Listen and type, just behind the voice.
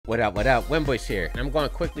What up, Winbush here. And I'm going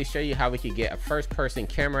to quickly show you how we can get a first-person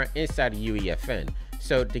camera inside of UEFN.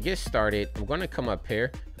 So to get started, I'm going to come up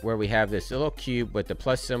here where we have this little cube with the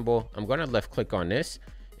plus symbol. I'm going to left click on this,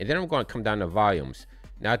 and then I'm going to come down to volumes.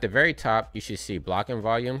 Now at the very top, you should see block and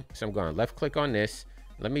volume. So I'm going to left click on this.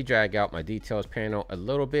 Let me drag out my details panel a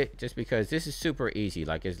little bit, just because this is super easy.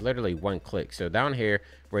 Like, it's literally one click. So down here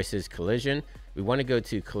where it says collision, we want to go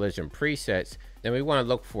to collision presets. Then we want to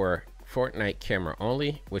look for Fortnite camera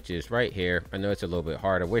only, which is right here. I know it's a little bit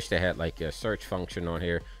hard. I wish they had like a search function on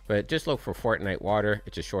here, but just look for Fortnite water.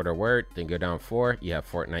 It's a shorter word. Then go down 4, you have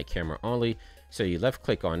Fortnite camera only. So you left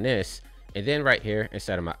click on this, and then right here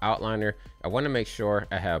inside of my outliner, I want to make sure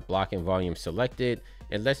I have block and volume selected.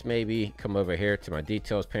 And let's maybe come over here to my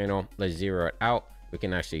details panel. Let's zero it out. We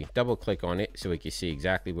can actually double click on it so we can see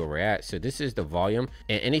exactly where we're at. So this is the volume,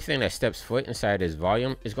 and anything that steps foot inside this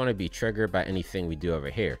volume is going to be triggered by anything we do over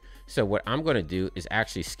here. So what I'm going to do is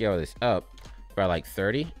actually scale this up by like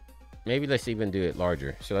 30. Maybe let's even do it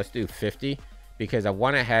larger. So let's do 50, because I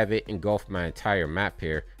want to have it engulf my entire map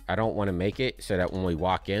here. I don't want to make it so that when we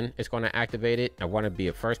walk in, it's going to activate it. I want to be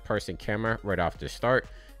a first person camera right off the start.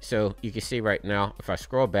 So you can see right now, if I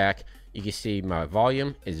scroll back, you can see my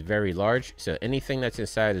volume is very large. So anything that's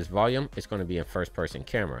inside this volume is going to be in first person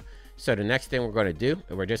camera. So the next thing we're going to do,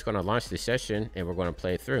 we're just going to launch the session and we're going to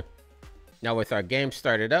play it through. Now with our game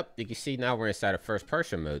started up, you can see now we're inside of first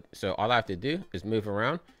person mode. So all I have to do is move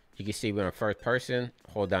around. You can see we're in first person,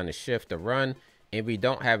 hold down the shift to run. And we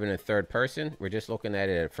don't have it in third person. We're just looking at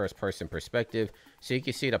it at a first person perspective. So you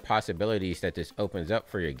can see the possibilities that this opens up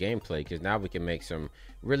for your gameplay, because now we can make some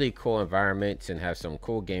really cool environments and have some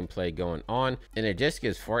cool gameplay going on. And it just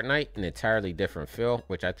gives Fortnite an entirely different feel,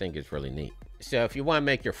 which I think is really neat. So if you want to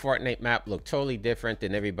make your Fortnite map look totally different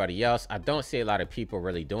than everybody else, I don't see a lot of people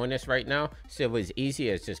really doing this right now. So it was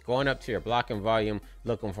easy as just going up to your block and volume,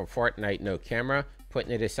 looking for Fortnite no camera,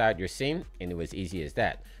 putting it inside your scene, and it was easy as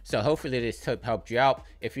that. So hopefully this tip helped you out.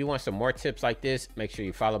 If you want some more tips like this, make sure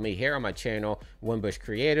you follow me here on my channel, Winbush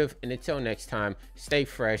Creative. And until next time, stay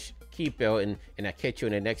fresh, keep building, and I'll catch you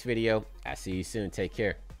in the next video. I'll see you soon. Take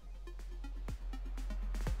care.